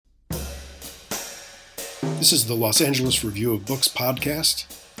This is the Los Angeles Review of Books podcast.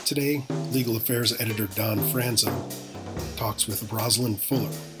 Today, Legal Affairs editor Don Franzen talks with Roslyn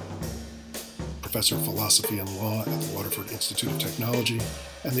Fuller, professor of philosophy and law at the Waterford Institute of Technology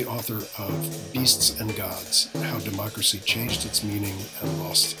and the author of Beasts and Gods, How Democracy Changed Its Meaning and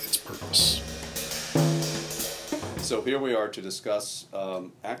Lost Its Purpose. So here we are to discuss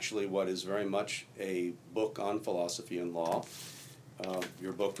actually what is very much a book on philosophy and law.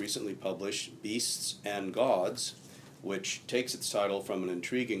 Your book recently published, Beasts and Gods, which takes its title from an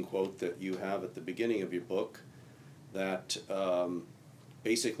intriguing quote that you have at the beginning of your book, that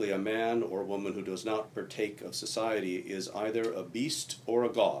basically a man or woman who does not partake of society is either a beast or a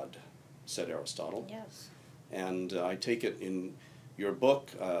god, said Aristotle. Yes. And I take it in your book,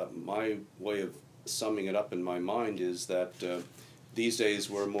 my way of summing it up in my mind is that these days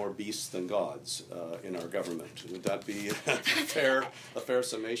we're more beasts than gods in our government. Would that be a fair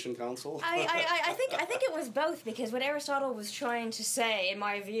summation, counsel? I think it was both, because what Aristotle was trying to say, in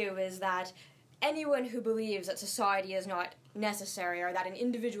my view, is that anyone who believes that society is not necessary or that an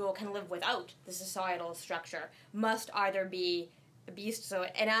individual can live without the societal structure must either be a beast, so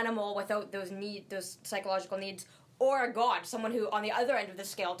an animal without those psychological needs, or a god, someone who on the other end of the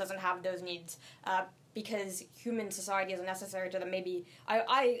scale doesn't have those needs, because human society isn't necessary to them. Maybe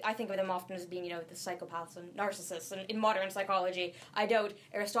I think of them often as being, the psychopaths and narcissists. And in modern psychology, I doubt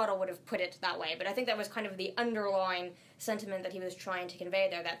Aristotle would have put it that way. But I think that was kind of the underlying sentiment that he was trying to convey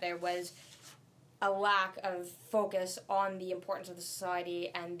there, that there was a lack of focus on the importance of the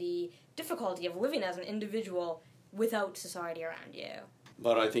society and the difficulty of living as an individual without society around you.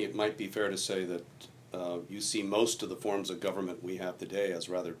 But I think it might be fair to say that you see most of the forms of government we have today as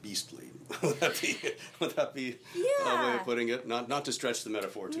rather beastly. Would that be a way of putting it? Not to stretch the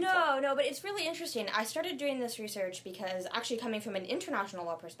metaphor too far. No, but it's really interesting. I started doing this research because, actually coming from an international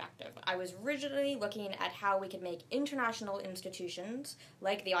law perspective, I was originally looking at how we could make international institutions,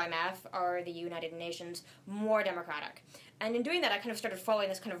 like the IMF or the United Nations, more democratic. And in doing that, I kind of started following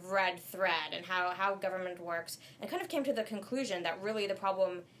this kind of red thread and how government works, and kind of came to the conclusion that really the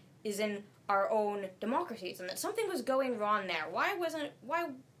problem is in our own democracies, and that something was going wrong there. Why wasn't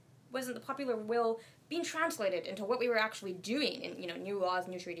the popular will being translated into what we were actually doing in new laws,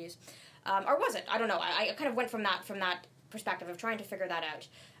 new treaties, or was it? I don't know. I kind of went from that perspective of trying to figure that out,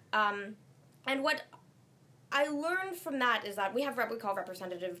 and what I learned from that is that we have what we call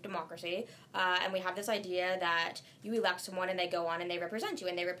representative democracy, and we have this idea that you elect someone and they go on and they represent you,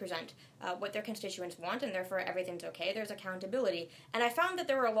 and they represent what their constituents want, and therefore everything's okay. There's accountability. And I found that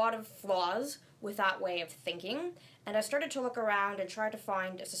there were a lot of flaws with that way of thinking, and I started to look around and try to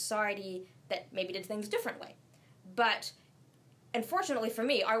find a society that maybe did things differently. But unfortunately for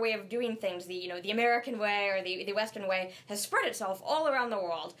me, our way of doing things, the American way or the Western way, has spread itself all around the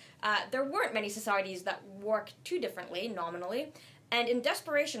world. There weren't many societies that work too differently, nominally. And in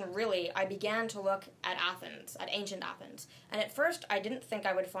desperation, really, I began to look at Athens, at ancient Athens. And at first, I didn't think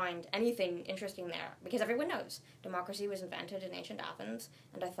I would find anything interesting there, because everyone knows democracy was invented in ancient Athens,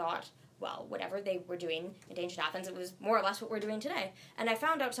 and I thought, well, whatever they were doing in ancient Athens, it was more or less what we're doing today. And I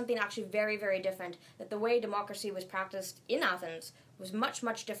found out something actually very, very different, that the way democracy was practiced in Athens was much,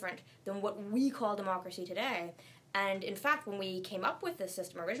 much different than what we call democracy today. And in fact, when we came up with this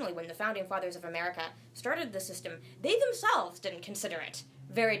system originally, when the founding fathers of America started the system, they themselves didn't consider it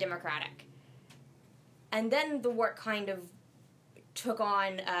very democratic. And then the work kind of took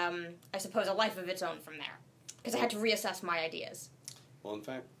on, I suppose, a life of its own from there, because I had to reassess my ideas. Well, in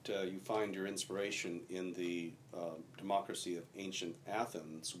fact, you find your inspiration in the democracy of ancient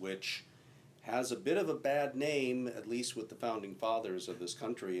Athens, which has a bit of a bad name, at least with the founding fathers of this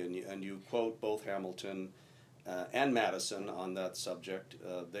country, and you quote both Hamilton and Madison on that subject.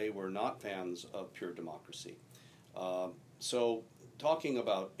 They were not fans of pure democracy. So, talking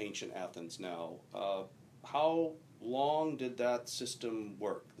about ancient Athens now, how long did that system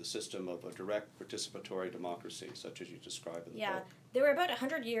work, the system of a direct participatory democracy, such as you describe in the book? There were about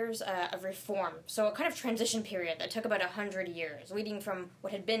 100 years of reform, so a kind of transition period that took about 100 years, leading from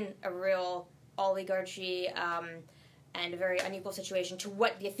what had been a real oligarchy and a very unequal situation to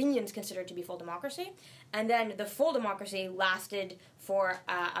what the Athenians considered to be full democracy, and then the full democracy lasted for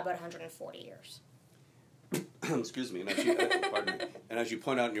about 140 years. Excuse me, pardon me. And as you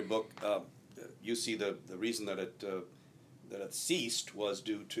point out in your book, you see the reason that it ceased was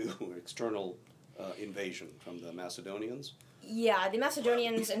due to external invasion from the Macedonians. Yeah, the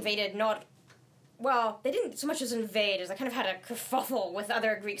Macedonians invaded they didn't so much as invade as they kind of had a kerfuffle with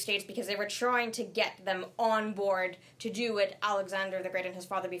other Greek states, because they were trying to get them on board to do what Alexander the Great and his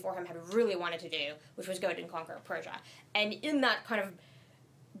father before him had really wanted to do, which was go and conquer Persia. And in that kind of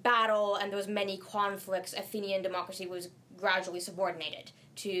battle and those many conflicts, Athenian democracy was gradually subordinated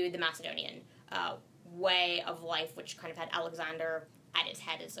to the Macedonian way of life, which kind of had Alexander at its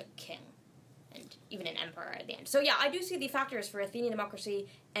head as a king and even an emperor at the end. So yeah, I do see the factors for Athenian democracy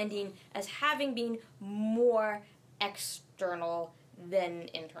ending as having been more external than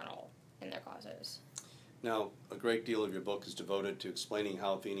internal in their causes. Now, a great deal of your book is devoted to explaining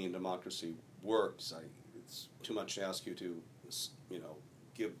how Athenian democracy works. It's too much to ask you to,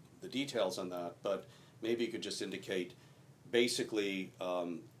 give the details on that, but maybe you could just indicate basically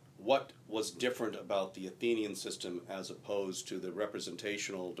what was different about the Athenian system as opposed to the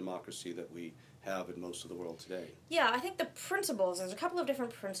representational democracy that we have in most of the world today. Yeah, I think the principles, there's a couple of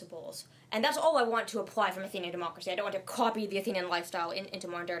different principles, and that's all I want to apply from Athenian democracy. I don't want to copy the Athenian lifestyle into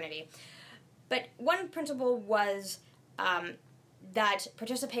modernity. But one principle was that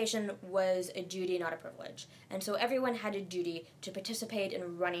participation was a duty, not a privilege. And so everyone had a duty to participate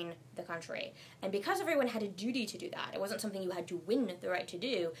in running the country. And because everyone had a duty to do that, it wasn't something you had to win the right to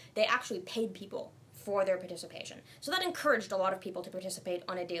do, they actually paid people for their participation. So that encouraged a lot of people to participate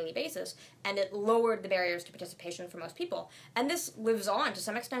on a daily basis, and it lowered the barriers to participation for most people. And this lives on to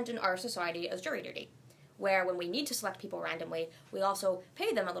some extent in our society as jury duty, where when we need to select people randomly, we also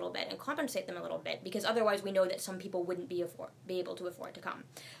pay them a little bit and compensate them a little bit, because otherwise we know that some people wouldn't be able to afford to come.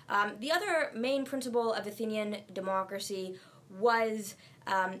 The other main principle of Athenian democracy was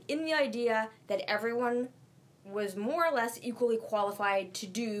in the idea that everyone was more or less equally qualified to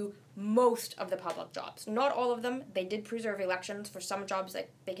do most of the public jobs. Not all of them. They did preserve elections for some jobs that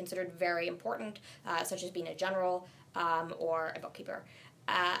they considered very important, such as being a general or a bookkeeper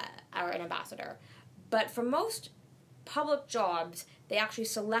or an ambassador. But for most public jobs, they actually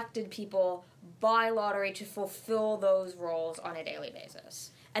selected people by lottery to fulfill those roles on a daily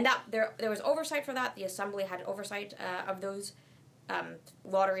basis. And that there was oversight for that. The assembly had oversight of those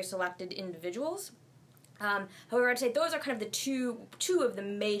lottery-selected individuals. However, I'd say those are kind of the two of the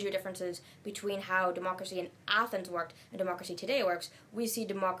major differences between how democracy in Athens worked and democracy today works. We see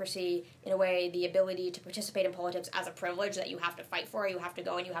democracy, in a way, the ability to participate in politics as a privilege that you have to fight for. You have to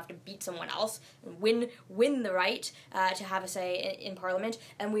go and you have to beat someone else, and win the right to have a say in Parliament.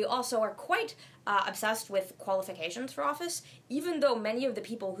 And we also are quite obsessed with qualifications for office, even though many of the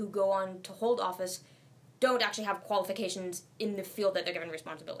people who go on to hold office don't actually have qualifications in the field that they're given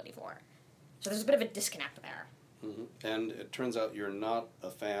responsibility for. So there's a bit of a disconnect there. Mm-hmm. And it turns out you're not a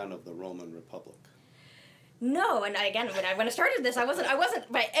fan of the Roman Republic. No, and again, when I started this, I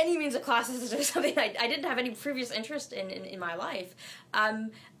wasn't by any means a classicist or something. I didn't have any previous interest in my life. I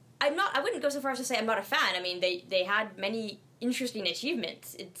wouldn't go so far as to say I'm not a fan. I mean, they had many interesting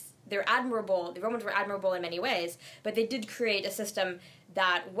achievements. They're admirable. The Romans were admirable in many ways, but they did create a system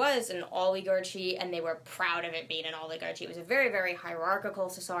that was an oligarchy, and they were proud of it being an oligarchy. It was a very, very hierarchical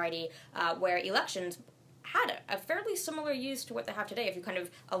society where elections had a fairly similar use to what they have today, if you kind of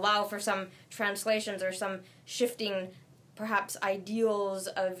allow for some translations or some shifting, perhaps, ideals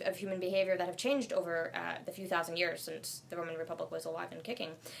of human behavior that have changed over the few thousand years since the Roman Republic was alive and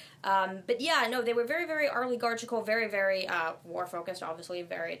kicking. But yeah, no, they were very, very oligarchical, very, very war-focused, obviously.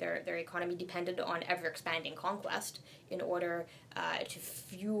 Their economy depended on ever-expanding conquest in order to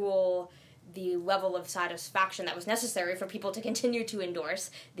fuel the level of satisfaction that was necessary for people to continue to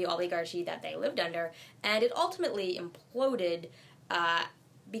endorse the oligarchy that they lived under. And it ultimately imploded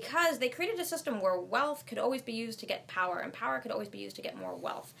because they created a system where wealth could always be used to get power, and power could always be used to get more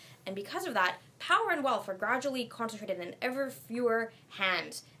wealth. And because of that, power and wealth were gradually concentrated in ever fewer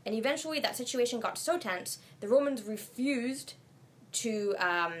hands. And eventually that situation got so tense, the Romans refused to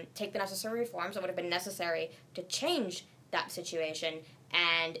take the necessary reforms that would have been necessary to change that situation,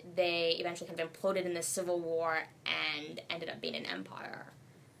 and they eventually kind of imploded in this civil war and ended up being an empire.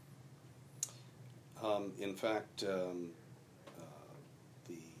 In fact,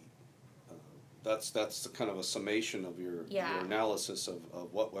 that's the kind of a summation of your analysis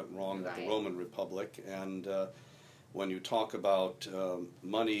of what went wrong with the Roman Republic. And when you talk about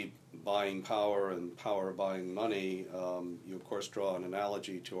money buying power and power buying money, you of course draw an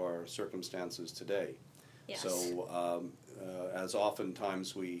analogy to our circumstances today. Yes. So as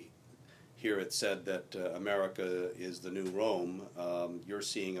oftentimes we hear it said that America is the new Rome, you're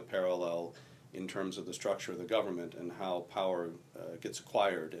seeing a parallel in terms of the structure of the government and how power gets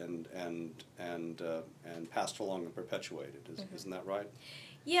acquired and passed along and perpetuated. Isn't that right?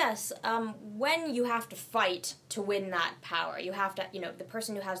 Yes. When you have to fight to win that power, you have to, the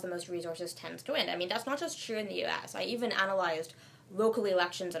person who has the most resources tends to win. I mean, that's not just true in the U.S. I even analyzed local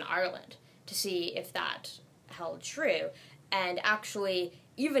elections in Ireland to see if that held true. And actually,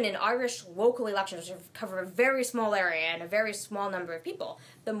 even in Irish local elections, which cover a very small area and a very small number of people,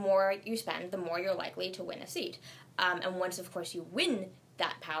 the more you spend, the more you're likely to win a seat. And once, of course, you win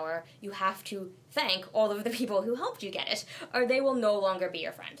that power, you have to thank all of the people who helped you get it, or they will no longer be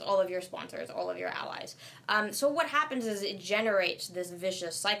your friends, all of your sponsors, all of your allies. So what happens is it generates this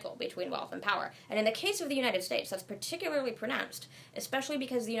vicious cycle between wealth and power. And in the case of the United States, that's particularly pronounced, especially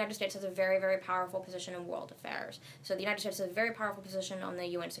because the United States has a very, very powerful position in world affairs. So the United States has a very powerful position on the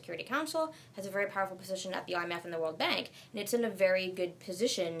UN Security Council, has a very powerful position at the IMF and the World Bank, and it's in a very good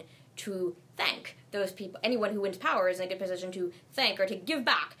position to thank those people. Anyone who wins power is in a good position to thank or to give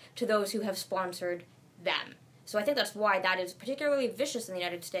back to those who have sponsored them. So I think that's why that is particularly vicious in the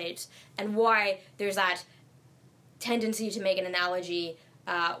United States, and why there's that tendency to make an analogy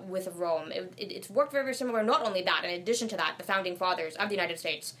with Rome. It's worked very, very similar. Not only that, in addition to that, the founding fathers of the United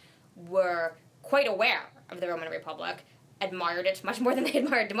States were quite aware of the Roman Republic, admired it much more than they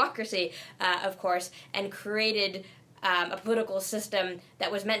admired democracy, of course, and created a political system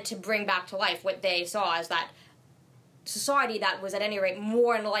that was meant to bring back to life what they saw as that society that was at any rate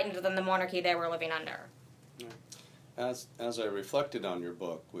more enlightened than the monarchy they were living under. As I reflected on your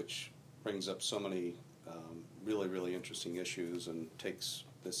book, which brings up so many really, really interesting issues and takes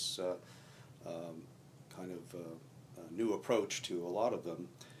this kind of new approach to a lot of them,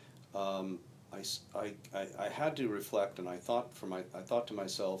 I had to reflect, and I thought to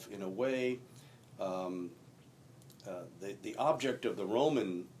myself, in a way, the object of the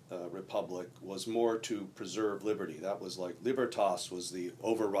Roman Republic was more to preserve liberty. That was like libertas was the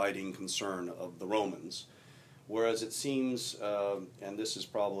overriding concern of the Romans, whereas it seems, and this is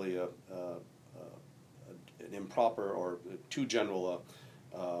probably an improper or too general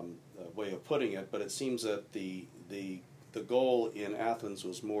way of putting it, but it seems that the goal in Athens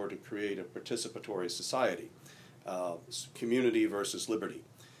was more to create a participatory society, community versus liberty.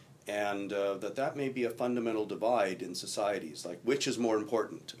 And that may be a fundamental divide in societies, like which is more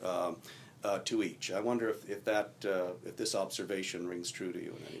important to each. I wonder if this observation rings true to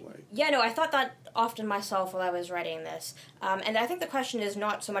you in any way. Yeah, no, I thought that often myself while I was writing this. And I think the question is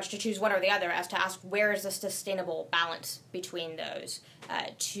not so much to choose one or the other as to ask where is the sustainable balance between those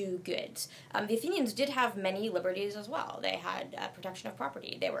two goods. The Athenians did have many liberties as well. They had protection of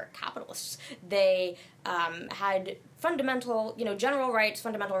property. They were capitalists. They had fundamental, general rights,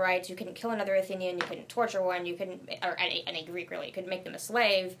 fundamental rights. You couldn't kill another Athenian. You couldn't torture one. You couldn't, or any Greek really. You couldn't make them a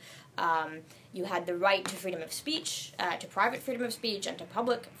slave. You had the right to freedom of speech, to private freedom of speech, and to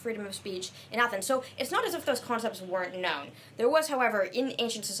public freedom of speech in Athens. So it's not as if those concepts weren't known. There was, however, in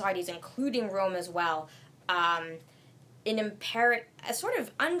ancient societies, including Rome as well, a sort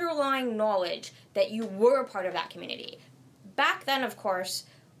of underlying knowledge that you were a part of that community. Back then, of course,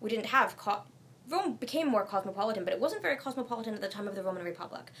 we didn't have... Rome became more cosmopolitan, but it wasn't very cosmopolitan at the time of the Roman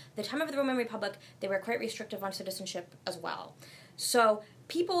Republic. At the time of the Roman Republic, they were quite restrictive on citizenship as well. So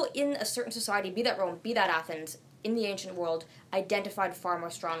people in a certain society, be that Rome, be that Athens, in the ancient world, identified far more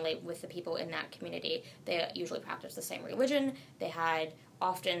strongly with the people in that community. They usually practiced the same religion. They had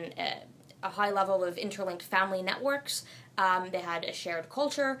often a high level of interlinked family networks. They had a shared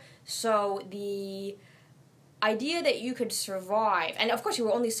culture. So the idea that you could survive, and of course you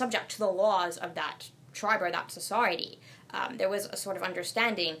were only subject to the laws of that tribe or that society. There was a sort of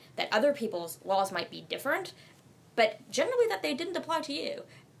understanding that other people's laws might be different, but generally that they didn't apply to you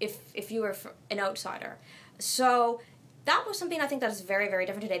if you were an outsider. So that was something I think that is very, very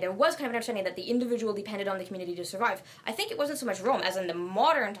different today. There was kind of an understanding that the individual depended on the community to survive. I think it wasn't so much Rome as in the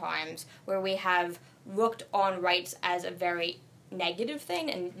modern times where we have looked on rights as a very negative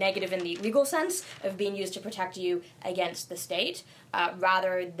thing, and negative in the legal sense of being used to protect you against the state,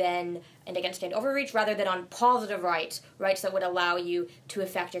 and against state overreach, rather than on positive rights that would allow you to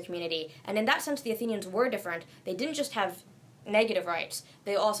affect your community. And in that sense, the Athenians were different. They didn't just have negative rights.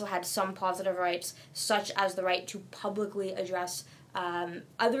 They also had some positive rights, such as the right to publicly address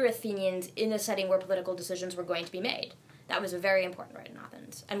other Athenians in a setting where political decisions were going to be made. That was a very important right in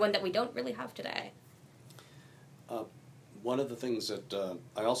Athens, and one that we don't really have today. One of the things that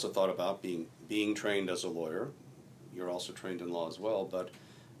I also thought about being trained as a lawyer, you're also trained in law as well, but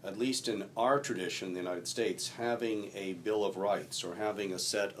at least in our tradition in the United States, having a Bill of Rights or having a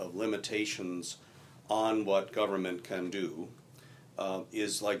set of limitations on what government can do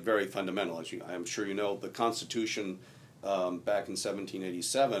is like very fundamental. As I'm sure you know, the Constitution back in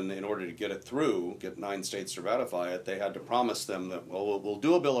 1787, in order to get it through, get 9 states to ratify it, they had to promise them that, well, we'll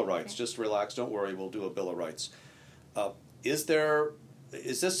do a Bill of Rights. Just relax, don't worry, we'll do a Bill of Rights. Is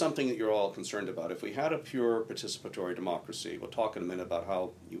this something that you're all concerned about? If we had a pure participatory democracy, we'll talk in a minute about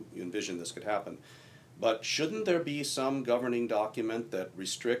how you envision this could happen, But shouldn't there be some governing document that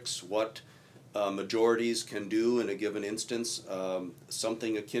restricts what majorities can do in a given instance,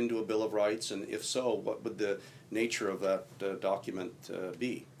 something akin to a Bill of Rights? And if so, what would the nature of that document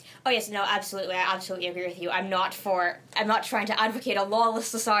be? Oh yes, no, absolutely. I absolutely agree with you. I'm not trying to advocate a lawless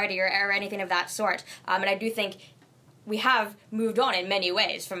society or anything of that sort. And I do think we have moved on in many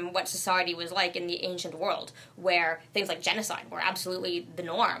ways from what society was like in the ancient world, where things like genocide were absolutely the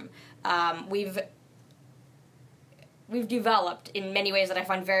norm. We've developed in many ways that I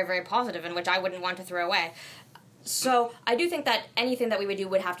find very, very positive and which I wouldn't want to throw away. So I do think that anything that we would do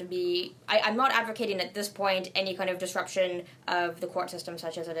would have to be... I'm not advocating at this point any kind of disruption of the court system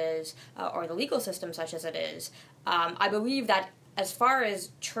such as it is, or the legal system such as it is. I believe that as far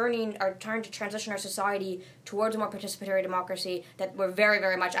as trying to transition our society towards a more participatory democracy, that we're very,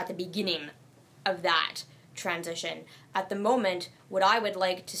 very much at the beginning of that transition. At the moment, what I would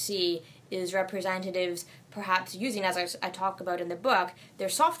like to see is representatives perhaps using, as I talk about in the book, their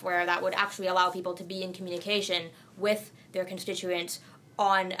software that would actually allow people to be in communication with their constituents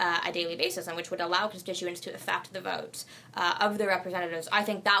on a daily basis, and which would allow constituents to affect the votes of their representatives. I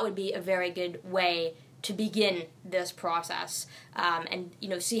think that would be a very good way to begin this process, and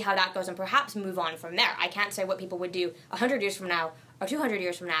see how that goes, and perhaps move on from there. I can't say what people would do 100 years from now or 200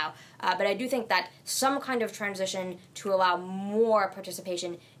 years from now, but I do think that some kind of transition to allow more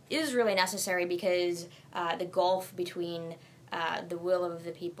participation is really necessary, because the gulf between the will of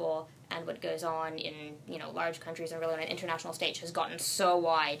the people and what goes on in large countries and really on an international stage has gotten so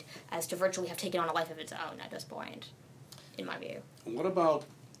wide as to virtually have taken on a life of its own at this point, in my view. What about,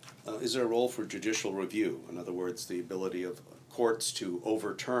 is there a role for judicial review? In other words, the ability of courts to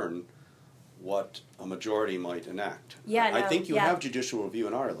overturn what a majority might enact. Yeah, I think you have judicial review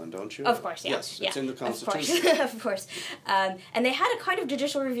in Ireland, don't you? Of course, yeah. Yes, it's in the Constitution. Of course, of course. And they had a kind of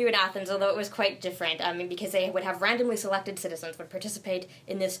judicial review in Athens, although it was quite different, because they would have randomly selected citizens would participate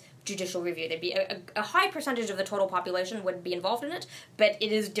in this judicial review. There'd be a high percentage of the total population would be involved in it, but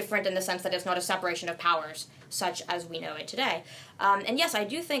it is different in the sense that it's not a separation of powers such as we know it today. And yes, I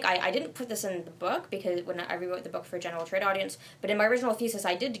do think, I didn't put this in the book because when I rewrote the book for a general trade audience, but in my original thesis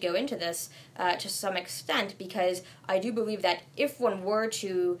I did go into this to some extent, because I do believe that if one were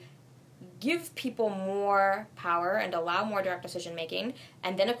to give people more power and allow more direct decision making,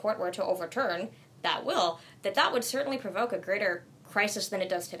 and then a court were to overturn that will, that would certainly provoke a greater crisis than it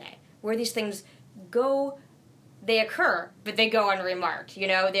does today, where these things they occur, but they go unremarked.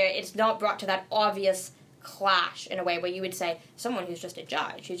 It's not brought to that obvious clash in a way where you would say someone who's just a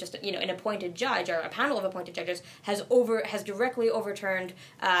judge, who's just an appointed judge or a panel of appointed judges has directly overturned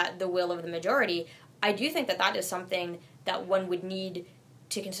the will of the majority. I do think that is something that one would need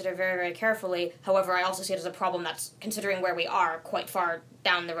to consider very, very carefully. However, I also see it as a problem that's, considering where we are, quite far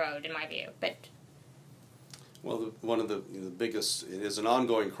down the road, in my view. But well, one of the biggest, it is an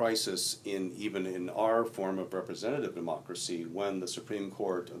ongoing crisis even in our form of representative democracy when the Supreme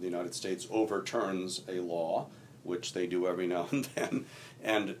Court of the United States overturns a law, which they do every now and then,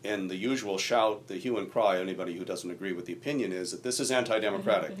 and the usual shout, the hue and cry, anybody who doesn't agree with the opinion, is that this is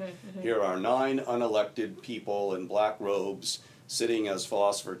anti-democratic. Here are 9 unelected people in black robes sitting as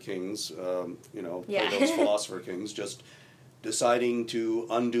philosopher kings, Plato's philosopher kings, just deciding to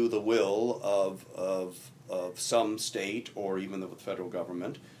undo the will of some state or even the federal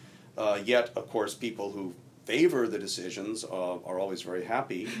government. Yet, of course, people who favor the decisions are always very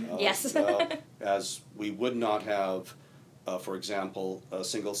happy. Yes. As we would not have, for example, a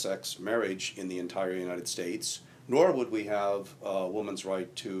single-sex marriage in the entire United States, nor would we have a woman's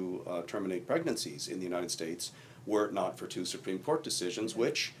right to terminate pregnancies in the United States were it not for 2 Supreme Court decisions,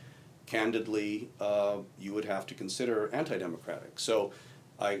 which, candidly, you would have to consider anti-democratic. So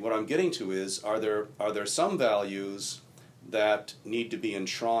what I'm getting to is, are there some values that need to be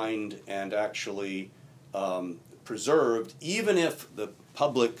enshrined and actually preserved, even if the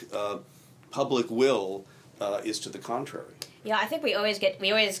public will is to the contrary? Yeah, I think we always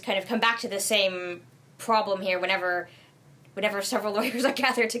kind of come back to the same problem here whenever several lawyers are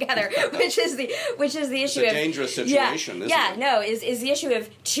gathered together, which is the issue. It's a dangerous situation, isn't it? Is the issue of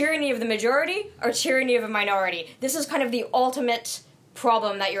tyranny of the majority or tyranny of a minority. This is kind of the ultimate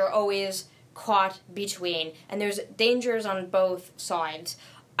problem that you're always caught between, and there's dangers on both sides.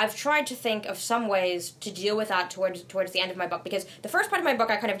 I've tried to think of some ways to deal with that towards the end of my book, because the first part of my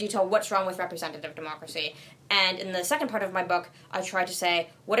book I kind of detail what's wrong with representative democracy, and in the second part of my book I try to say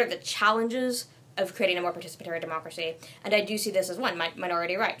what are the challenges of creating a more participatory democracy. And I do see this as one,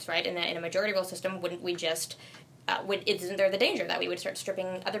 minority rights, right? In a majority rule system, wouldn't we just isn't there the danger that we would start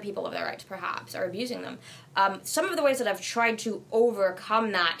stripping other people of their rights, perhaps, or abusing them? Some of the ways that I've tried to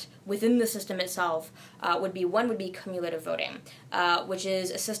overcome that within the system itself would be cumulative voting, which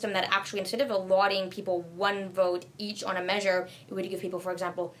is a system that actually, instead of allotting people one vote each on a measure, it would give people, for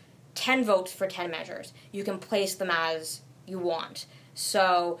example, 10 votes for 10 measures. You can place them as you want.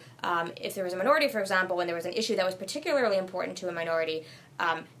 So if there was a minority, for example, and there was an issue that was particularly important to a minority,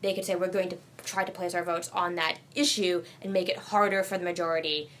 they could say, we're going to try to place our votes on that issue and make it harder for the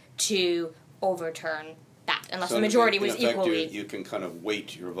majority to overturn that, unless the majority was equally... You can kind of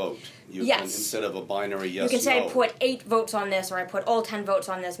weight your vote. You yes. can, instead of a binary yes, you can say, no. I put 8 votes on this, or I put all 10 votes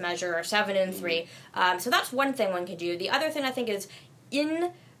on this measure, or 7 and 3. So that's one thing one could do. The other thing I think is,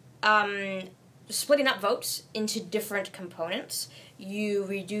 in splitting up votes into different components, you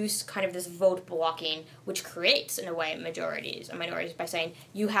reduce kind of this vote blocking, which creates, in a way, minorities by saying,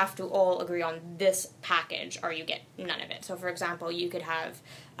 you have to all agree on this package or you get none of it. So, for example, you could have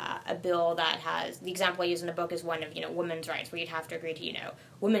a bill that has, the example I use in the book is one of, women's rights, where you'd have to agree to,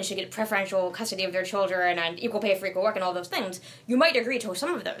 women should get preferential custody of their children and equal pay for equal work and all those things. You might agree to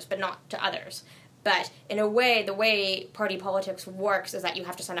some of those, but not to others. But in a way, the way party politics works is that you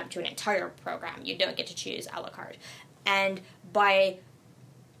have to sign up to an entire program. You don't get to choose a la carte. And by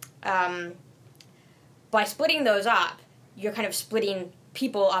splitting those up, you're kind of splitting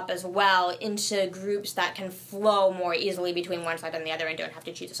people up as well into groups that can flow more easily between one side and the other and don't have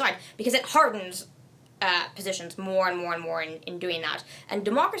to choose a side, because it hardens positions more and more and more in doing that. And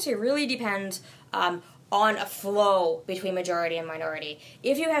democracy really depends on a flow between majority and minority.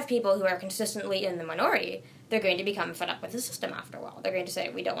 If you have people who are consistently in the minority, they're going to become fed up with the system after a while. They're going to say,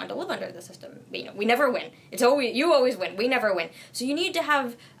 we don't want to live under the system. We never win. You always win. We never win. So you need to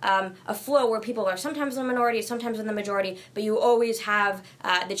have a flow where people are sometimes in the minority, sometimes in the majority, but you always have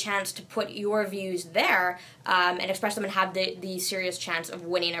the chance to put your views there and express them and have the serious chance of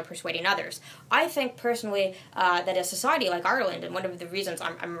winning or persuading others. I think, personally, that a society like Ireland, and one of the reasons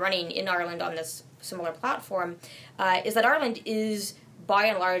I'm running in Ireland on this similar platform, is that Ireland is, by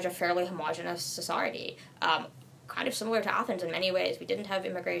and large, a fairly homogenous society. Kind of similar to Athens in many ways. We didn't have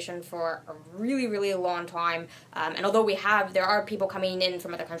immigration for a really, really long time, and although there are people coming in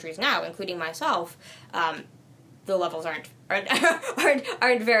from other countries now, including myself, the levels aren't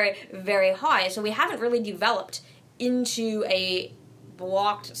very, very high. So we haven't really developed into a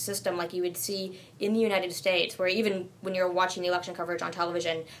blocked system like you would see in the United States, where even when you're watching the election coverage on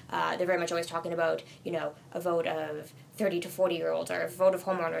television, they're very much always talking about, a vote of 30 to 40-year-olds, or a vote of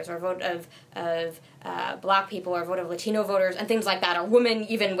homeowners, or a vote of black people, or a vote of Latino voters, and things like that, or women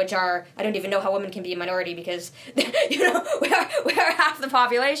even, which are, I don't even know how women can be a minority because, we're half the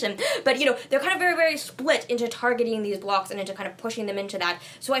population. But, they're kind of very, very split into targeting these blocks and into kind of pushing them into that.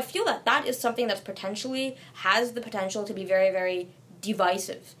 So I feel that is something that's has the potential to be very, very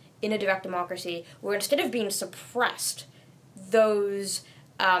divisive in a direct democracy, where instead of being suppressed, those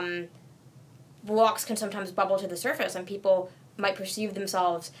blocks can sometimes bubble to the surface, and people might perceive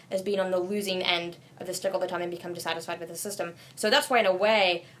themselves as being on the losing end of the stick all the time and become dissatisfied with the system. So that's why, in a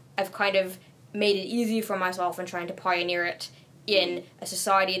way, I've kind of made it easy for myself in trying to pioneer it in a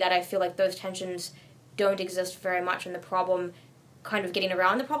society that I feel like those tensions don't exist very much, and the problem, kind of getting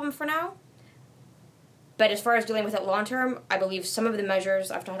around the problem for now. But as far as dealing with it long term, I believe some of the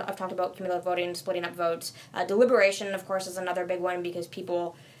measures, I've talked about cumulative voting, splitting up votes. Deliberation, of course, is another big one, because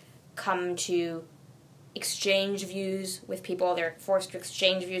people come to exchange views with people. They're forced to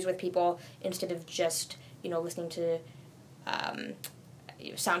exchange views with people instead of just, listening to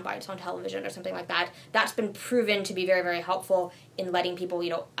sound bites on television or something like that. That's been proven to be very, very helpful in letting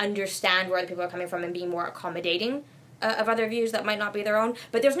people, understand where other people are coming from and being more accommodating of other views that might not be their own.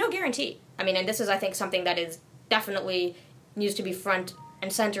 But there's no guarantee. And this is, I think, something that is definitely needs to be front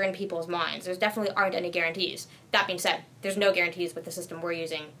and center in people's minds. There's definitely aren't any guarantees. That being said, there's no guarantees with the system we're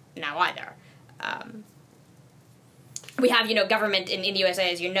using now either. We have, government in the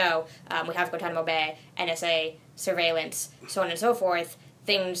USA, as you know. We have Guantanamo Bay, NSA, surveillance, so on and so forth,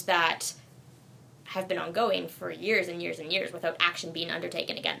 things that have been ongoing for years and years and years without action being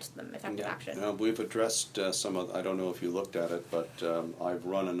undertaken against them, effective action. We've addressed some of, I don't know if you looked at it, but I've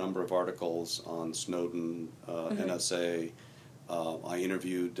run a number of articles on Snowden, NSA. I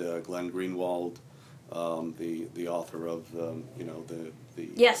interviewed Glenn Greenwald, the author of, the...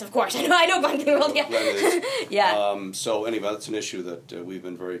 Yes, of course. I know Glenn Greenwald, yeah. Yeah. So anyway, that's an issue that we've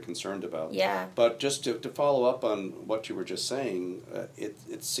been very concerned about. Yeah. But just to follow up on what you were just saying,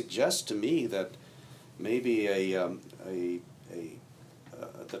 it suggests to me that maybe the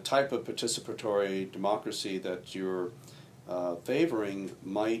type of participatory democracy that you're favoring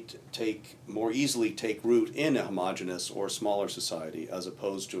might more easily take root in a homogeneous or smaller society as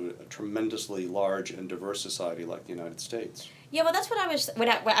opposed to a tremendously large and diverse society like the United States. Yeah, well, that's what I was...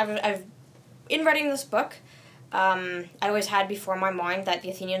 in writing this book, I always had before my mind that the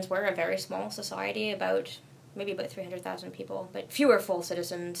Athenians were a very small society, maybe about 300,000 people, but fewer full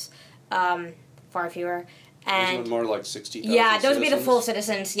citizens, far fewer. And isn't it more like 60,000 yeah, those citizens? would be the full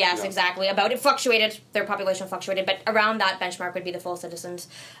citizens, yes, Yeah. exactly. It fluctuated, their population fluctuated, but around that benchmark would be the full citizens.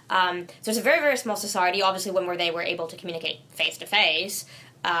 So it's a very, very small society. Obviously, when they were able to communicate face-to-face,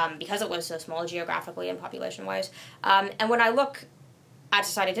 because it was so small geographically and population-wise. And when I look at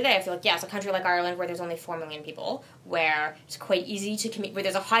society today, I feel like, yes, a country like Ireland where there's only 4 million people, where it's quite easy to where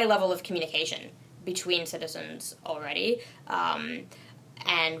there's a high level of communication between citizens already,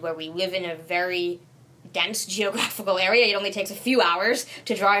 and where we live in a very dense geographical area. It only takes a few hours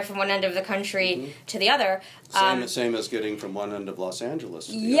to drive from one end of the country to the other. Same as getting from one end of Los Angeles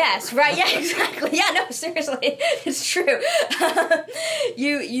to the yes, other. right, yeah, exactly. Yeah, no, seriously, it's true.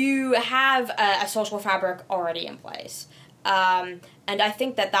 You have a social fabric already in place. And I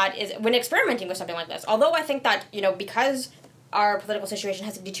think that is, when experimenting with something like this, although I think that, because our political situation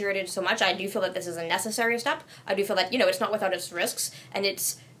has deteriorated so much, I do feel that this is a necessary step. I do feel that, it's not without its risks, and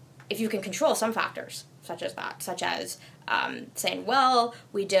it's, if you can control some factors, such as saying, well,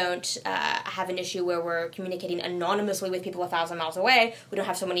 we don't have an issue where we're communicating anonymously with people 1,000 miles away, we don't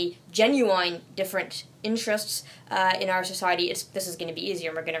have so many genuine different interests in our society, this is going to be easier,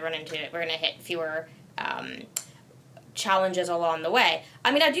 and we're going to hit fewer challenges along the way.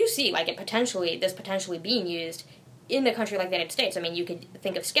 I mean, I do see, this potentially being used in a country like the United States. I mean, you could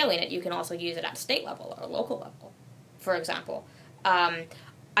think of scaling it, you can also use it at state level or local level, for example.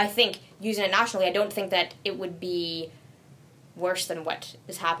 I think using it nationally, I don't think that it would be worse than what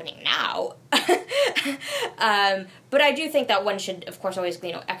is happening now. But I do think that one should, of course, always,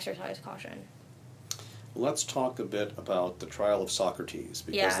 exercise caution. Let's talk a bit about the trial of Socrates,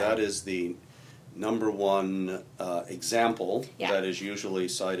 because that is the number one example that is usually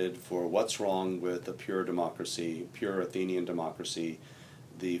cited for what's wrong with a pure democracy, pure Athenian democracy,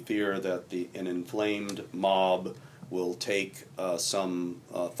 the fear that an inflamed mob will take some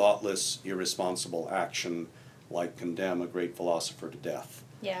thoughtless, irresponsible action, like condemn a great philosopher to death.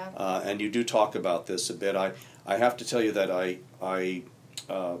 Yeah. And you do talk about this a bit. I have to tell you that I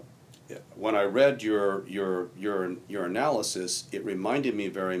when I read your analysis, it reminded me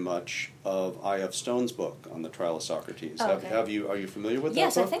very much of I.F. Stone's book on the trial of Socrates. Oh, okay. Are you familiar with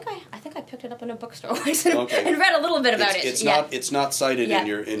that book? Yes, I think I picked it up in a bookstore once and read a little bit about it. It's not cited in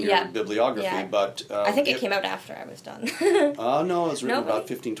your bibliography, but I think it came out after I was done. No, it was written about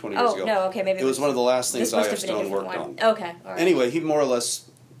 15, 20 years ago. Oh, no, okay, maybe it was one of the last things I.F. Stone worked on. Okay, all right. Anyway, he more or less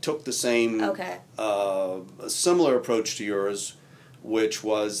took the same similar approach to yours, which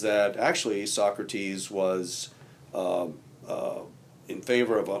was that actually Socrates was in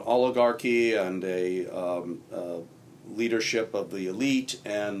favor of an oligarchy and a leadership of the elite,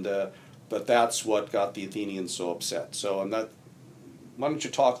 and but that's what got the Athenians so upset. So, why don't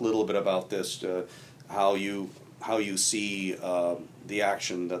you talk a little bit about this, how you see the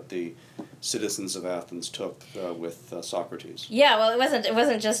action that the citizens of Athens took with Socrates? Yeah, well, it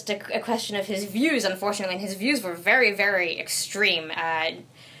wasn't just a question of his views, unfortunately, and his views were very, very extreme.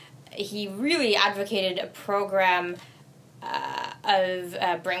 He really advocated a program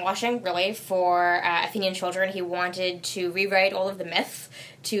of brainwashing, really, for Athenian children. He wanted to rewrite all of the myths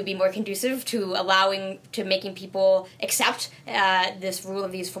to be more conducive to making people accept this rule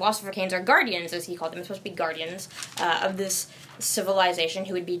of these philosopher kings, or guardians, as he called them. They're supposed to be guardians of this civilization,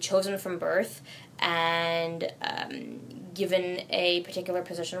 who would be chosen from birth and given a particular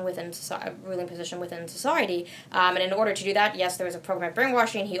position within ruling position within society. And in order to do that, yes, there was a program of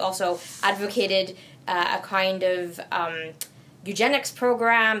brainwashing. He also advocated a kind of eugenics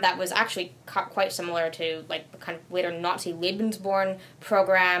program that was actually quite similar to the kind of later Nazi Lebensborn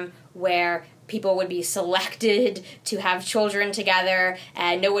program, where people would be selected to have children together,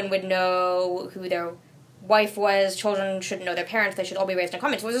 and no one would know who their wife was. Children shouldn't know their parents. They should all be raised in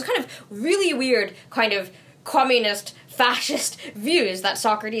common. So it was this kind of really weird kind of communist, fascist views that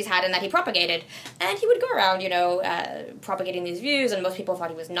Socrates had and that he propagated. And he would go around, propagating these views, and most people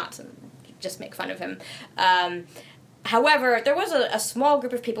thought he was nuts and just make fun of him. However, there was a small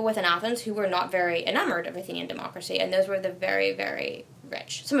group of people within Athens who were not very enamored of Athenian democracy, and those were the very, very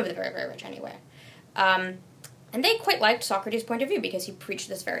rich. Some of the very, very rich, anyway. And they quite liked Socrates' point of view, because he preached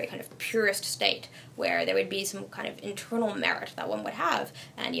this very kind of purist state, where there would be some kind of internal merit that one would have,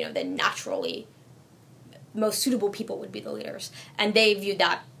 and, the naturally most suitable people would be the leaders. And they viewed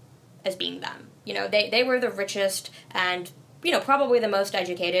that as being them. They were the richest, and probably the most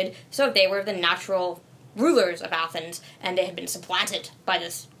educated, so they were the natural rulers of Athens, and they had been supplanted by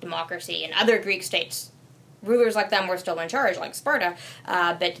this democracy, and other Greek states, rulers like them were still in charge, like Sparta,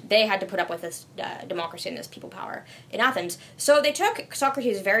 but they had to put up with this democracy and this people power in Athens. So they took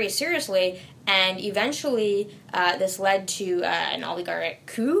Socrates very seriously, and eventually this led to an oligarchic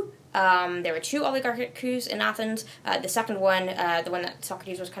coup. There were 2 oligarchic coups in Athens. The second one, the one that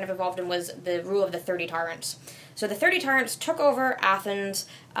Socrates was kind of involved in, was the rule of the 30 tyrants. So the 30 tyrants took over Athens.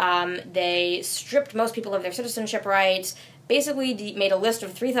 They stripped most people of their citizenship rights, basically made a list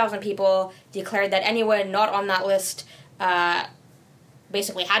of 3,000 people, declared that anyone not on that list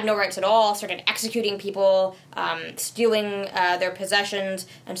basically had no rights at all, started executing people, stealing their possessions,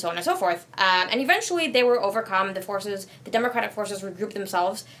 and so on and so forth. And eventually they were overcome. The democratic forces regrouped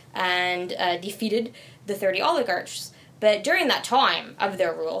themselves and defeated the 30 oligarchs. But during that time of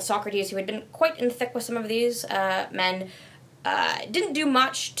their rule, Socrates, who had been quite in the thick with some of these men, didn't do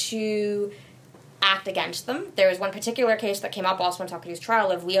much to act against them. There was one particular case that came up also in Socrates' trial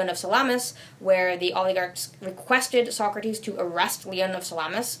of Leon of Salamis, where the oligarchs requested Socrates to arrest Leon of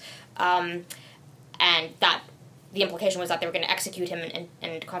Salamis, and that the implication was that they were going to execute him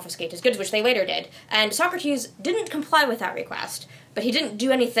and confiscate his goods, which they later did. And Socrates didn't comply with that request, but he didn't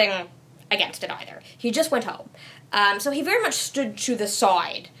do anything against it either. He just went home. So he very much stood to the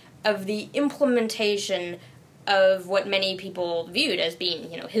side of the implementation of what many people viewed as being,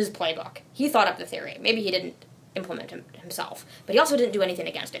 his playbook. He thought up the theory. Maybe he didn't implement himself, but he also didn't do anything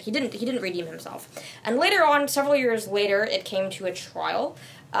against it. He didn't redeem himself. And later on, several years later, it came to a trial,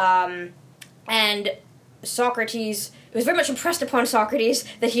 and Socrates, it was very much impressed upon Socrates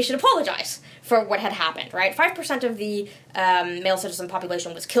that he should apologize for what had happened, right? 5% of the male citizen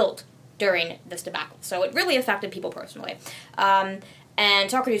population was killed during this debacle, so it really affected people personally.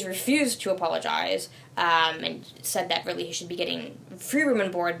 And Socrates refused to apologize, and said that really he should be getting free room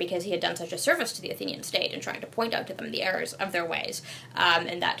and board because he had done such a service to the Athenian state and trying to point out to them the errors of their ways.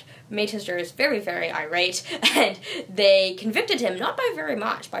 And that made his jurors very, very irate, and they convicted him, not by very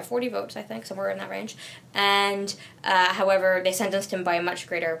much, by 40 votes, I think, somewhere in that range. And, however, they sentenced him by a much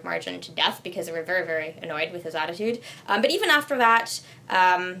greater margin to death because they were very, very annoyed with his attitude. But even after that,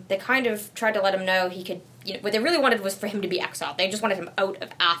 they kind of tried to let him know he could, what they really wanted was for him to be exiled. They just wanted him out of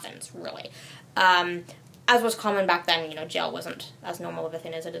Athens, really. As was common back then, jail wasn't as normal of a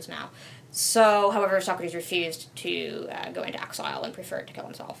thing as it is now. So, however, Socrates refused to go into exile and preferred to kill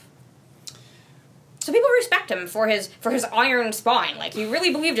himself. So people respect him for his iron spine. Like, he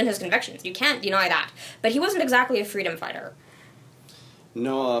really believed in his convictions. You can't deny that. But he wasn't exactly a freedom fighter.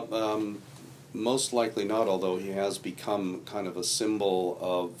 No, most likely not, although he has become kind of a symbol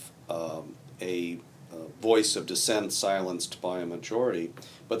of a voice of dissent silenced by a majority.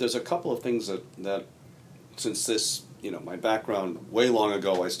 But there's a couple of things that since this, my background, way long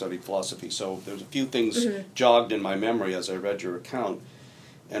ago I studied philosophy, so there's a few things jogged in my memory as I read your account.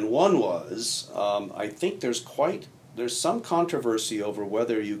 And one was, I think there's some controversy over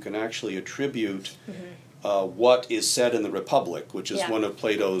whether you can actually attribute what is said in the Republic, which is one of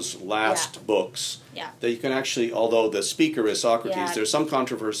Plato's last books, that you can actually, although the speaker is Socrates, there's some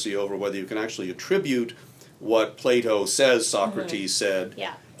controversy over whether you can actually attribute what Plato says Socrates said,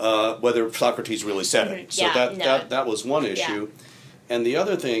 whether Socrates really said it. So that was one issue. And the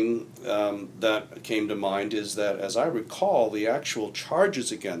other thing that came to mind is that, as I recall, the actual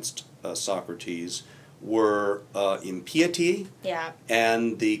charges against Socrates were impiety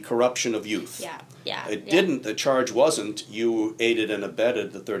and the corruption of youth. The charge wasn't you aided and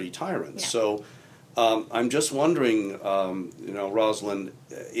abetted the 30 tyrants. So I'm just wondering, Roslyn,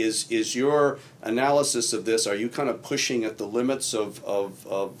 is your analysis of this, are you kind of pushing at the limits of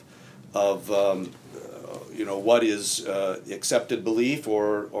what is accepted belief,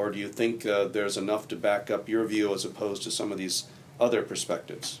 or do you think there's enough to back up your view as opposed to some of these other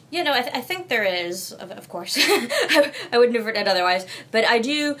perspectives? I think there is, of course. I wouldn't have written it otherwise. But I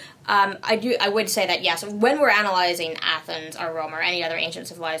would say that, yes, when we're analyzing Athens or Rome or any other ancient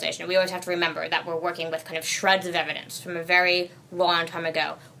civilization, we always have to remember that we're working with kind of shreds of evidence from a very long time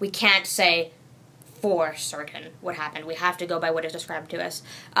ago. We can't say for certain what happened. We have to go by what is described to us.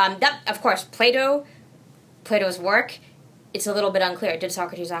 That, of course, Plato's work, it's a little bit unclear. Did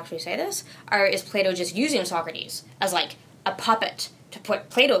Socrates actually say this? Or is Plato just using Socrates as, like, a puppet to put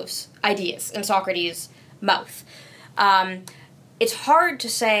Plato's ideas in Socrates' mouth? It's hard to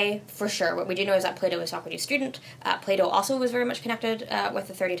say for sure. What we do know is that Plato was Socrates' student. Plato also was very much connected with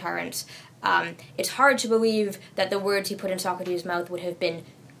the 30 tyrants. It's hard to believe that the words he put in Socrates' mouth would have been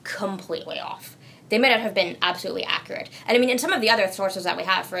completely off. They may not have been absolutely accurate. And I mean, in some of the other sources that we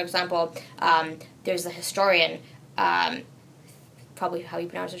have, for example, there's the historian probably how you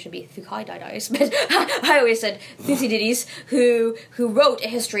pronounce it should be Thucydides, but I always said Thucydides, who wrote a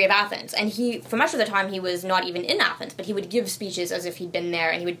history of Athens. And he, for much of the time, he was not even in Athens, but he would give speeches as if he'd been there,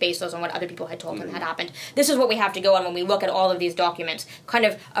 and he would base those on what other people had told him had happened. This is what we have to go on when we look at all of these documents, kind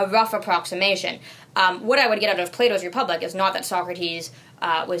of a rough approximation. What I would get out of Plato's Republic is not that Socrates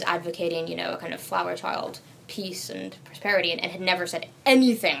was advocating, a kind of flower child peace and prosperity, and had never said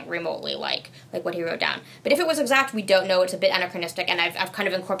anything remotely like what he wrote down. But if it was exact, we don't know. It's a bit anachronistic, and I've kind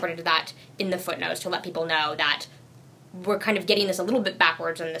of incorporated that in the footnotes to let people know that we're kind of getting this a little bit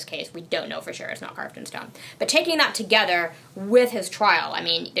backwards in this case. We don't know for sure. It's not carved in stone. But taking that together with his trial,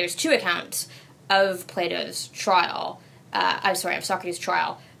 there's two accounts of Plato's trial, of Socrates'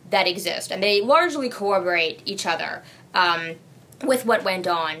 trial that exist, and they largely corroborate each other with what went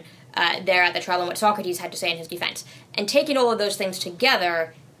on there at the trial and what Socrates had to say in his defense. And taking all of those things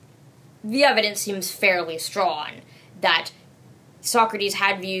together, the evidence seems fairly strong that Socrates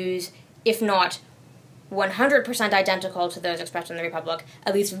had views, if not 100% identical to those expressed in the Republic,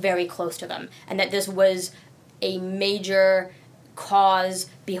 at least very close to them, and that this was a major cause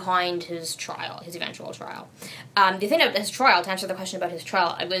behind his trial, his eventual trial. The thing about his trial, to answer the question about his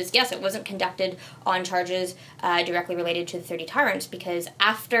trial, it wasn't conducted on charges directly related to the 30 tyrants, because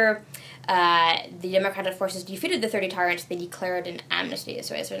after the democratic forces defeated the 30 tyrants, they declared an amnesty.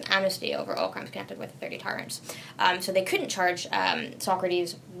 So it's an amnesty over all crimes connected with the 30 tyrants. So they couldn't charge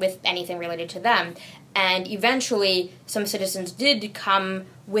Socrates with anything related to them. And eventually, some citizens did come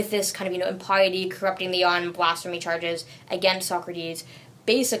with this kind of, impiety, corrupting the young, blasphemy charges against Socrates,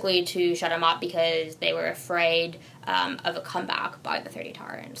 basically to shut him up because they were afraid of a comeback by the 30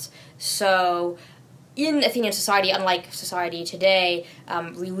 tyrants. So, in Athenian society, unlike society today,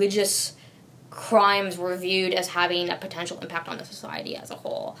 religious crimes were viewed as having a potential impact on the society as a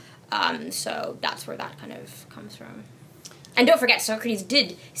whole. So that's where that kind of comes from. And don't forget, Socrates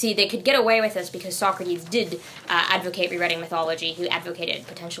they could get away with this because Socrates did advocate rewriting mythology. He advocated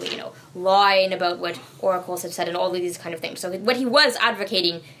potentially, lying about what oracles had said and all of these kind of things. So what he was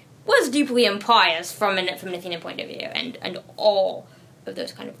advocating was deeply impious from an Athenian point of view, and all of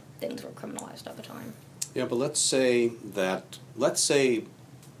those kind of things were criminalized at the time. Yeah, but let's say,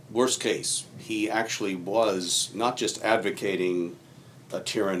 worst case, he actually was not just advocating a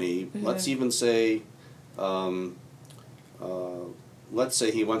tyranny, let's even say... let's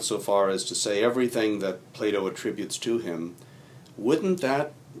say he went so far as to say everything that Plato attributes to him, wouldn't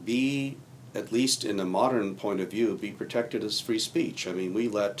that be, at least in a modern point of view, be protected as free speech? In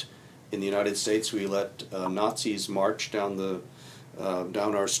the United States, we let Nazis march down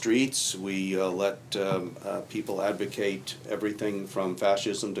our streets. We let people advocate everything from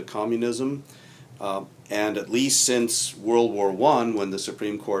fascism to communism. And at least since World War I, when the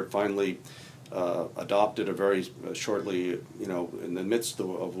Supreme Court finally adopted a very shortly, in the midst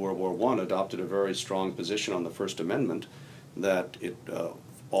of World War I, adopted a very strong position on the First Amendment that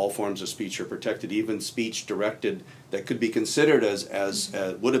all forms of speech are protected, even speech directed that could be considered as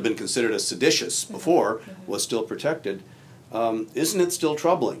would have been considered as seditious before was still protected. Isn't it still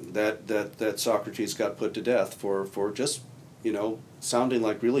troubling that Socrates got put to death for just sounding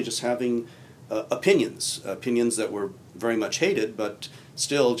like really just having opinions that were very much hated, but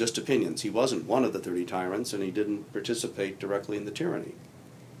still just opinions? He wasn't one of the 30 tyrants, and he didn't participate directly in the tyranny.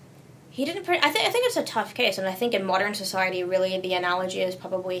 He didn't. I think it's a tough case, and I think in modern society, really, the analogy is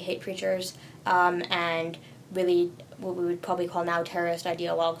probably hate preachers, and really what we would probably call now terrorist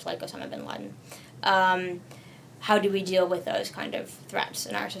ideologues like Osama bin Laden. How do we deal with those kind of threats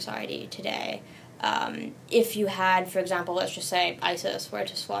in our society today? If you had, for example, let's just say ISIS were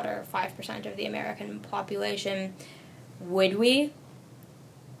to slaughter 5% of the American population, would we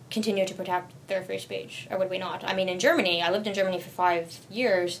continue to protect their free speech, or would we not? In Germany, I lived in Germany for 5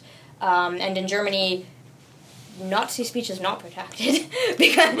 years, and in Germany, Nazi speech is not protected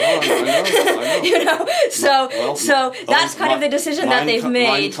because I know. So that's kind of the decision that they've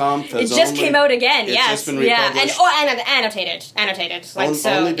made. It just came out again. Yes, and annotated.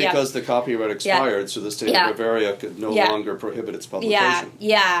 Only because the copyright expired, so the state of Bavaria could no longer prohibit its publication.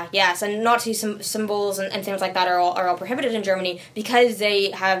 Yes, and Nazi symbols and things like that are all prohibited in Germany because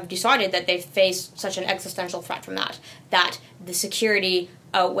they have decided that they face such an existential threat from that the security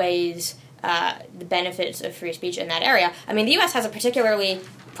outweighs the benefits of free speech in that area. The U.S. has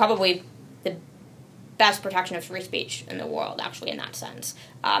probably the best protection of free speech in the world, actually, in that sense.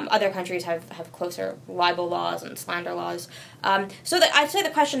 Other countries have closer libel laws and slander laws. I'd say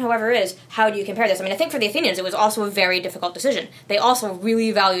the question, however, is, how do you compare this? I think for the Athenians, it was also a very difficult decision. They also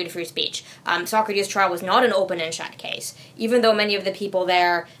really valued free speech. Socrates' trial was not an open and shut case. Even though many of the people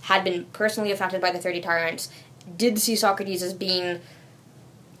there had been personally affected by the 30 tyrants, did see Socrates as being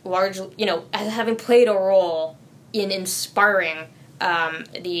largely, as having played a role in inspiring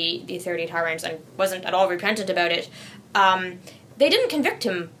the 30 tyrants and wasn't at all repentant about it, they didn't convict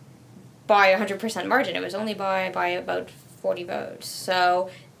him by 100% margin. It was only by about 40 votes. So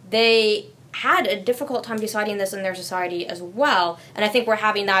they had a difficult time deciding this in their society as well, and I think we're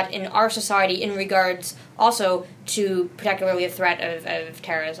having that in our society in regards also to particularly the threat of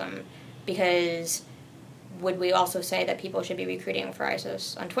terrorism, because would we also say that people should be recruiting for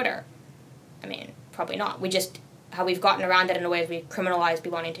ISIS on Twitter? I mean, probably not. How we've gotten around it in a way is we criminalize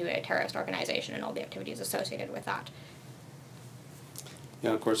belonging to a terrorist organization and all the activities associated with that.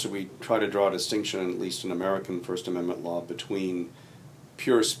 Yeah, of course, we try to draw a distinction, at least in American First Amendment law, between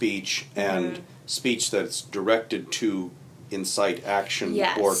pure speech and speech that's directed to incite action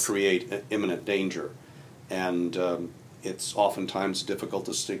or create imminent danger. And it's oftentimes a difficult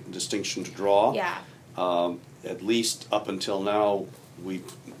distinction to draw. Yeah. At least up until now, we've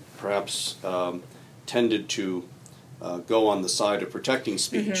perhaps tended to go on the side of protecting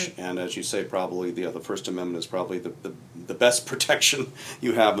speech. And as you say, probably the First Amendment is probably the best protection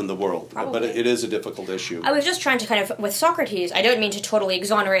you have in the world. Probably. But it is a difficult issue. I was just trying to kind of, with Socrates, I don't mean to totally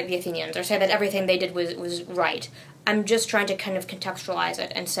exonerate the Athenians or say that everything they did was right. I'm just trying to kind of contextualize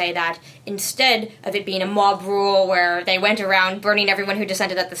it and say that instead of it being a mob rule where they went around burning everyone who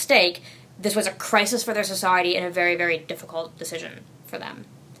dissented at the stake, this was a crisis for their society and a very, very difficult decision for them.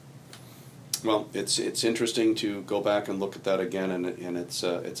 Well, it's interesting to go back and look at that again, and it's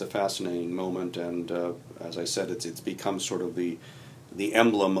a fascinating moment. And as I said, it's become sort of the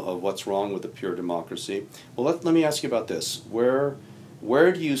emblem of what's wrong with a pure democracy. Well, let me ask you about this. Where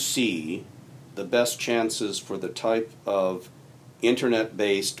do you see the best chances for the type of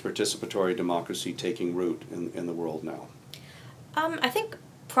internet-based participatory democracy taking root in the world now? I think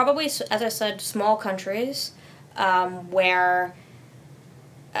probably, as I said, small countries where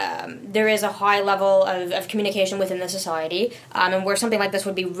there is a high level of communication within the society, and where something like this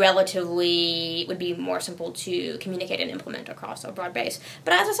would be more simple to communicate and implement across a broad base.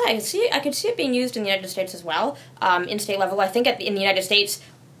 But as I say, I could see it being used in the United States as well, in state level. I think in the United States,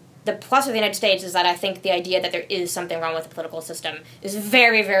 the plus of the United States is that I think the idea that there is something wrong with the political system is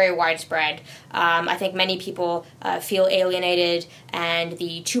very, very widespread. I think many people feel alienated, and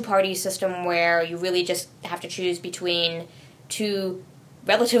the two-party system where you really just have to choose between two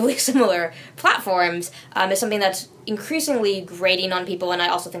relatively similar platforms is something that's increasingly grating on people, and I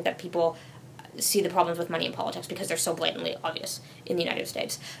also think that people see the problems with money in politics because they're so blatantly obvious in the United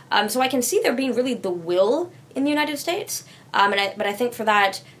States. So I can see there being really the will in the United States, but I think for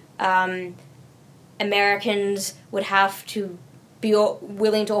that, Americans would have to be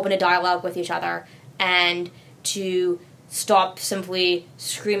willing to open a dialogue with each other and to stop simply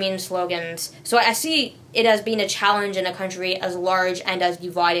screaming slogans. So I see it as being a challenge in a country as large and as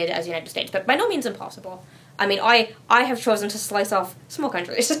divided as the United States, but by no means impossible. I mean, I have chosen to slice off small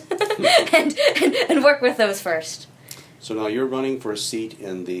countries and work with those first. So now you're running for a seat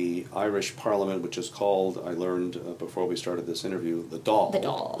in the Irish Parliament, which is called, I learned before we started this interview, the Dáil. The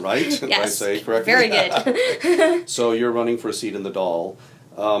Dáil. Right? Yes. Did I say correctly? Very good. So you're running for a seat in the Dáil.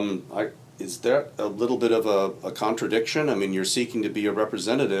 Is there a little bit of a contradiction? I mean, you're seeking to be a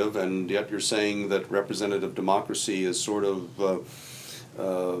representative, and yet you're saying that representative democracy is sort of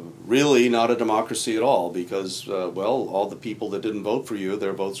really not a democracy at all because, all the people that didn't vote for you,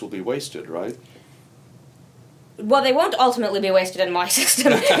 their votes will be wasted, right? Well, they won't ultimately be wasted in my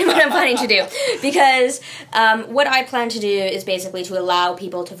system, in what I'm planning to do, because what I plan to do is basically to allow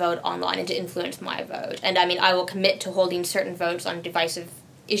people to vote online and to influence my vote. And I mean, I will commit to holding certain votes on divisive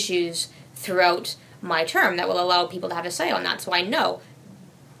issues throughout my term that will allow people to have a say on that. So I know,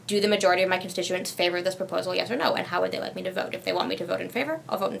 do the majority of my constituents favor this proposal, yes or no? And how would they like me to vote? If they want me to vote in favor,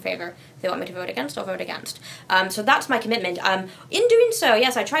 I'll vote in favor. If they want me to vote against, I'll vote against. So that's my commitment. In doing so,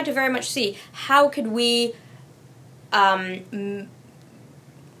 yes, I tried to very much see how could we start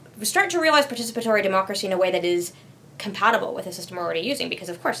to realize participatory democracy in a way that is compatible with the system we're already using, because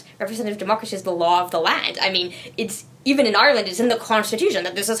of course representative democracy is the law of the land. I mean, it's even in Ireland, it's in the constitution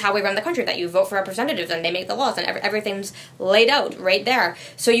that this is how we run the country, that you vote for representatives and they make the laws and everything's laid out right there.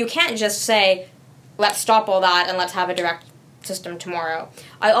 So you can't just say, let's stop all that and let's have a direct system tomorrow.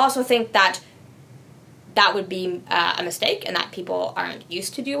 I also think that that would be a mistake, and that people aren't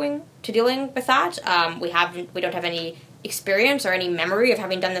used to dealing with that. We don't have any experience or any memory of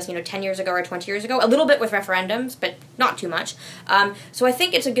having done this, 10 years ago or 20 years ago. A little bit with referendums, but not too much. So I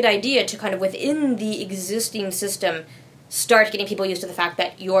think it's a good idea to kind of within the existing system start getting people used to the fact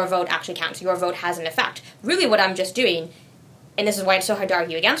that your vote actually counts. Your vote has an effect. Really, what I'm just doing and this is why it's so hard to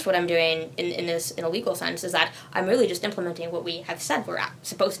argue against what I'm doing in a legal sense, is that I'm really just implementing what we have said we're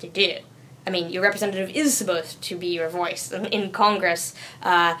supposed to do. I mean, your representative is supposed to be your voice in Congress.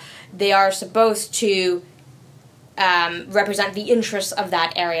 They are supposed to represent the interests of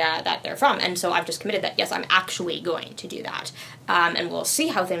that area that they're from. And so I've just committed that, yes, I'm actually going to do that. And we'll see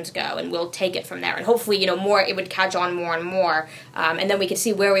how things go, and we'll take it from there. And hopefully, more, it would catch on more and more. And then we could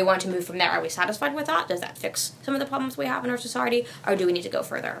see where we want to move from there. Are we satisfied with that? Does that fix some of the problems we have in our society? Or do we need to go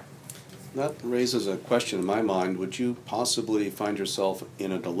further? That raises a question in my mind. Would you possibly find yourself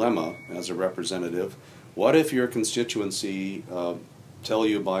in a dilemma as a representative? What if your constituency tell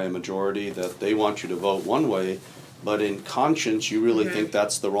you by a majority that they want you to vote one way, but in conscience you really think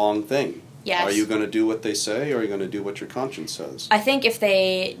that's the wrong thing? Yes. Are you going to do what they say, or are you going to do what your conscience says? I think if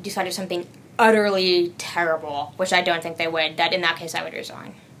they decided something utterly terrible, which I don't think they would, that in that case I would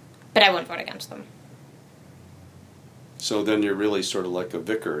resign. But I wouldn't vote against them. So then you're really sort of like a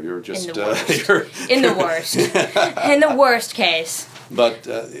vicar. You're just in the worst. In the worst. In the worst case. But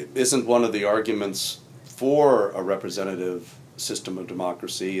isn't one of the arguments for a representative system of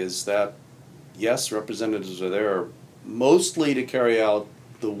democracy is that, yes, representatives are there mostly to carry out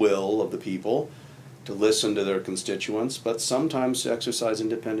the will of the people, to listen to their constituents, but sometimes to exercise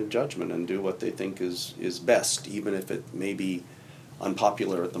independent judgment and do what they think is best, even if it may be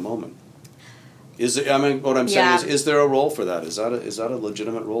unpopular at the moment. What I'm saying is there a role for that? Is that a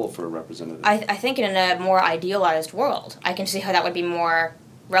legitimate role for a representative? I think in a more idealized world, I can see how that would be more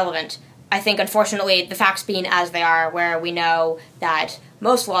relevant. I think, unfortunately, the facts being as they are, where we know that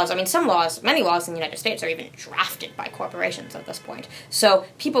most laws, many laws in the United States are even drafted by corporations at this point. So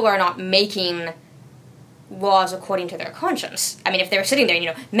people are not making laws according to their conscience. I mean, if they were sitting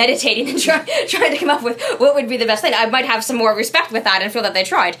there, meditating and trying to come up with what would be the best thing, I might have some more respect with that and feel that they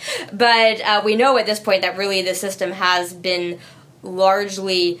tried. But we know at this point that really the system has been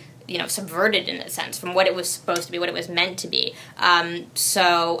largely, subverted in a sense from what it was supposed to be, what it was meant to be.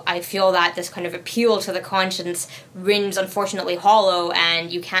 So I feel that this kind of appeal to the conscience rings unfortunately hollow, and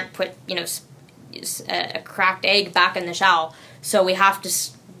you can't put, a cracked egg back in the shell. So we have to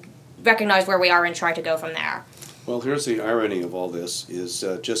recognize where we are and try to go from there. Well, here's the irony of all this, is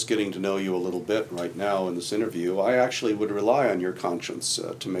just getting to know you a little bit right now in this interview, I actually would rely on your conscience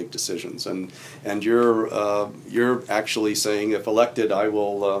to make decisions. And you're actually saying, if elected, I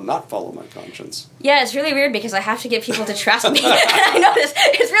will not follow my conscience. Yeah, it's really weird because I have to get people to trust me. I notice,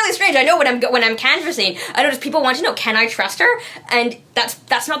 it's really strange. I know when I'm canvassing, I notice people want to know, can I trust her? And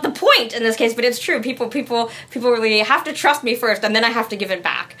that's not the point in this case, but it's true. People really have to trust me first, and then I have to give it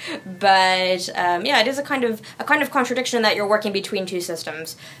back. But it is a kind of contradiction that you're working between two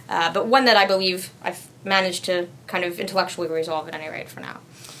systems, but one that I believe I've managed to kind of intellectually resolve at any rate for now.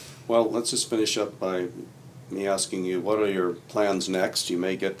 Well, let's just finish up by me asking you, what are your plans next? You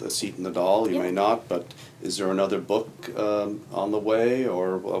may get a seat in the Dáil, you may not, but is there another book on the way,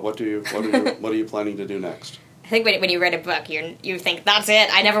 or what are you planning to do next? I think when you write a book, you think, that's it,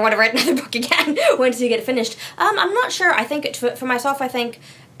 I never want to write another book again once you get finished. I'm not sure. I think, for myself, I think,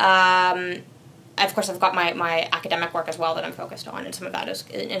 of course, I've got my academic work as well that I'm focused on, and some of that is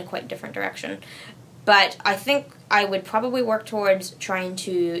in a quite different direction. But I think I would probably work towards trying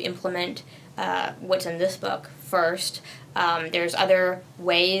to implement what's in this book first. There's other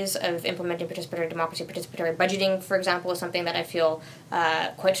ways of implementing participatory democracy. Participatory budgeting, for example, is something that I feel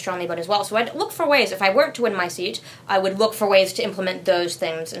quite strongly about as well. So I'd look for ways, if I weren't to win my seat, I would look for ways to implement those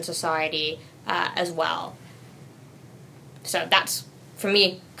things in society as well. So that's, for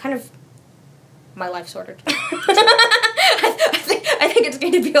me, kind of my life sorted. I think it's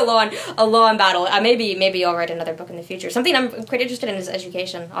going to be a long battle. Maybe I'll write another book in the future. Something I'm quite interested in is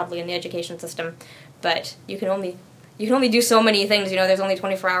education, oddly, in the education system. But you can only do so many things. There's only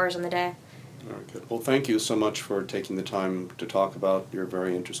 24 hours in the day. Very good. Well, thank you so much for taking the time to talk about your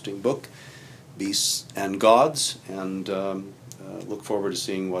very interesting book, Beasts and Gods, and look forward to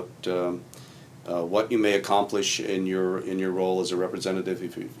seeing what you may accomplish in your role as a representative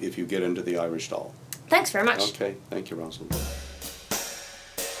if you get into the Irish Dáil. Thanks very much. Okay, thank you, Roslyn.